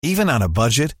Even on a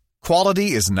budget,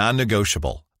 quality is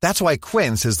non-negotiable. That's why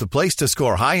Quince is the place to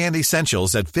score high-end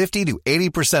essentials at 50 to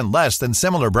 80% less than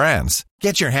similar brands.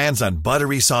 Get your hands on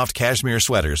buttery soft cashmere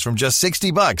sweaters from just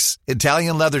 $60,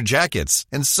 Italian leather jackets,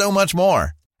 and so much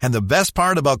more. And the best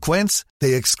part about Quince,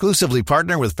 they exclusively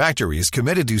partner with factories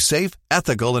committed to safe,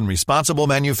 ethical, and responsible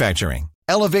manufacturing.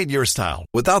 Elevate your style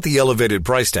without the elevated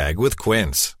price tag with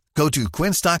Quince. Go to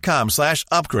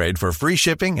quince.com/upgrade for free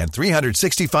shipping and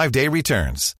 365-day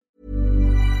returns.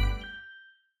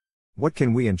 What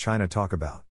can we in China talk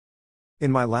about?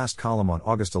 In my last column on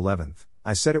August 11th,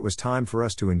 I said it was time for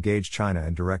us to engage China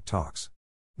in direct talks.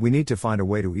 We need to find a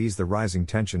way to ease the rising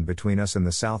tension between us and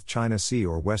the South China Sea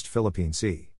or West Philippine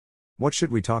Sea. What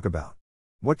should we talk about?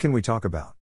 What can we talk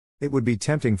about? It would be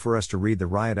tempting for us to read the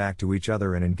riot act to each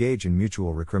other and engage in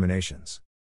mutual recriminations.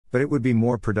 But it would be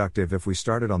more productive if we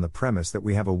started on the premise that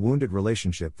we have a wounded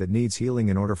relationship that needs healing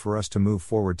in order for us to move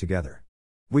forward together.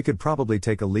 We could probably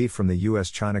take a leaf from the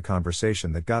U.S.-China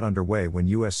conversation that got underway when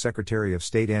U.S. Secretary of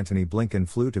State Antony Blinken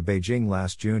flew to Beijing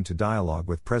last June to dialogue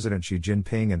with President Xi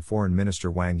Jinping and Foreign Minister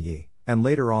Wang Yi, and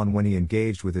later on when he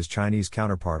engaged with his Chinese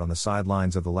counterpart on the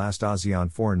sidelines of the last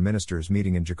ASEAN foreign ministers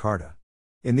meeting in Jakarta.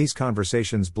 In these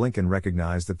conversations, Blinken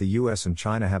recognized that the U.S. and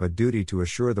China have a duty to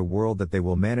assure the world that they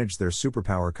will manage their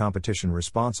superpower competition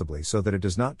responsibly so that it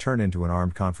does not turn into an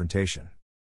armed confrontation.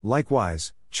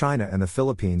 Likewise, China and the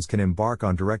Philippines can embark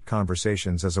on direct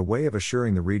conversations as a way of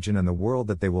assuring the region and the world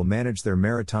that they will manage their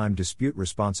maritime dispute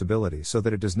responsibly so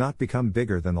that it does not become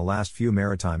bigger than the last few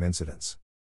maritime incidents.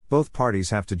 Both parties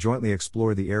have to jointly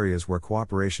explore the areas where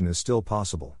cooperation is still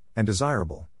possible and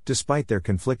desirable, despite their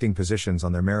conflicting positions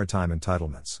on their maritime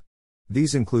entitlements.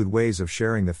 These include ways of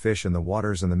sharing the fish in the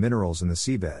waters and the minerals in the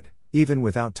seabed, even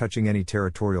without touching any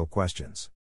territorial questions.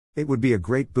 It would be a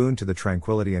great boon to the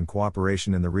tranquility and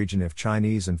cooperation in the region if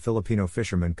Chinese and Filipino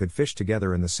fishermen could fish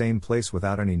together in the same place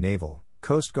without any naval,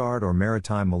 Coast Guard or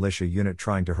maritime militia unit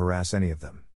trying to harass any of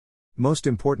them. Most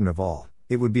important of all,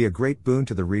 it would be a great boon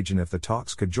to the region if the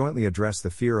talks could jointly address the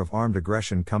fear of armed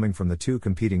aggression coming from the two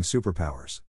competing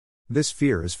superpowers. This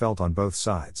fear is felt on both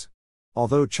sides.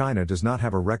 Although China does not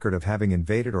have a record of having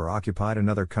invaded or occupied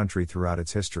another country throughout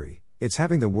its history, its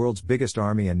having the world's biggest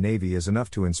army and navy is enough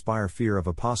to inspire fear of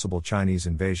a possible Chinese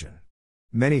invasion.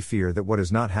 Many fear that what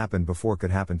has not happened before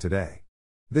could happen today.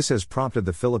 This has prompted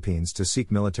the Philippines to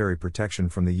seek military protection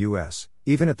from the U.S.,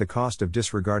 even at the cost of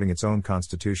disregarding its own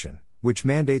constitution, which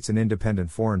mandates an independent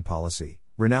foreign policy,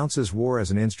 renounces war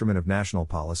as an instrument of national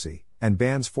policy, and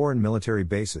bans foreign military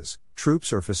bases,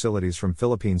 troops or facilities from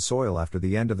Philippine soil after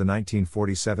the end of the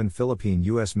 1947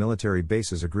 Philippine-U.S. Military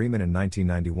Bases Agreement in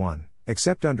 1991.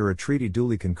 Except under a treaty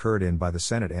duly concurred in by the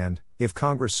Senate and, if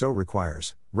Congress so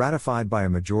requires, ratified by a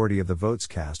majority of the votes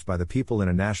cast by the people in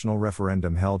a national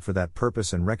referendum held for that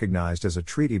purpose and recognized as a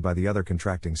treaty by the other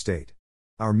contracting state.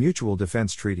 Our Mutual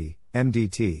Defense Treaty,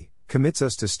 MDT, commits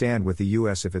us to stand with the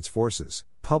U.S. if its forces,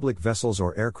 public vessels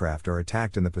or aircraft are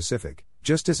attacked in the Pacific,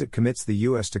 just as it commits the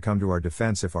U.S. to come to our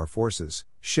defense if our forces,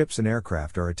 ships and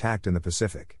aircraft are attacked in the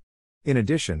Pacific. In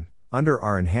addition, under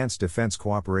our Enhanced Defense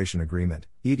Cooperation Agreement,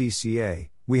 EDCA,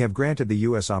 we have granted the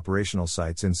U.S. operational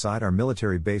sites inside our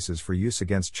military bases for use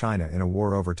against China in a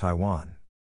war over Taiwan.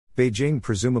 Beijing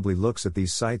presumably looks at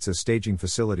these sites as staging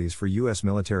facilities for U.S.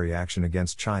 military action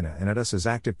against China and at us as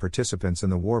active participants in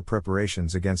the war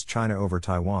preparations against China over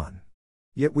Taiwan.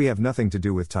 Yet we have nothing to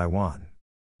do with Taiwan.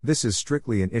 This is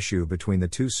strictly an issue between the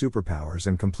two superpowers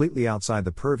and completely outside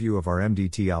the purview of our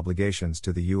MDT obligations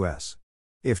to the U.S.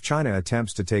 If China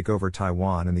attempts to take over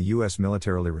Taiwan and the U.S.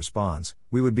 militarily responds,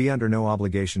 we would be under no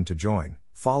obligation to join,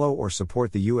 follow or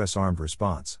support the U.S. armed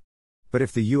response. But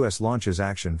if the U.S. launches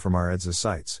action from our EDSA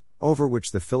sites, over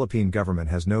which the Philippine government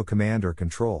has no command or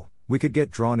control, we could get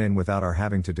drawn in without our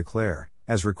having to declare,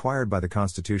 as required by the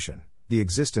Constitution, the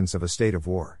existence of a state of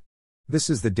war. This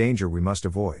is the danger we must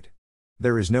avoid.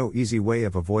 There is no easy way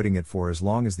of avoiding it for as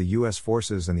long as the U.S.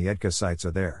 forces and the EDCA sites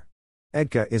are there.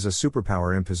 EDCA is a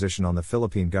superpower imposition on the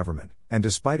Philippine government, and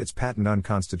despite its patent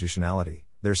unconstitutionality,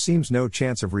 there seems no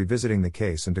chance of revisiting the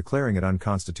case and declaring it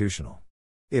unconstitutional.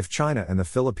 If China and the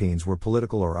Philippines were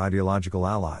political or ideological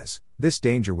allies, this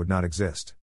danger would not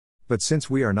exist. But since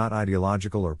we are not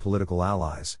ideological or political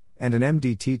allies, and an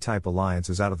MDT-type alliance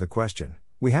is out of the question,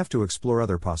 we have to explore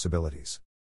other possibilities.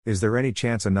 Is there any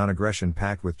chance a non-aggression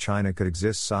pact with China could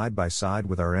exist side by side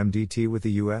with our MDT with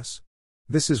the U.S.?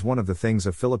 This is one of the things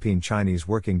a Philippine-Chinese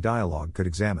working dialogue could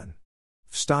examine.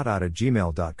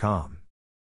 fstat@gmail.com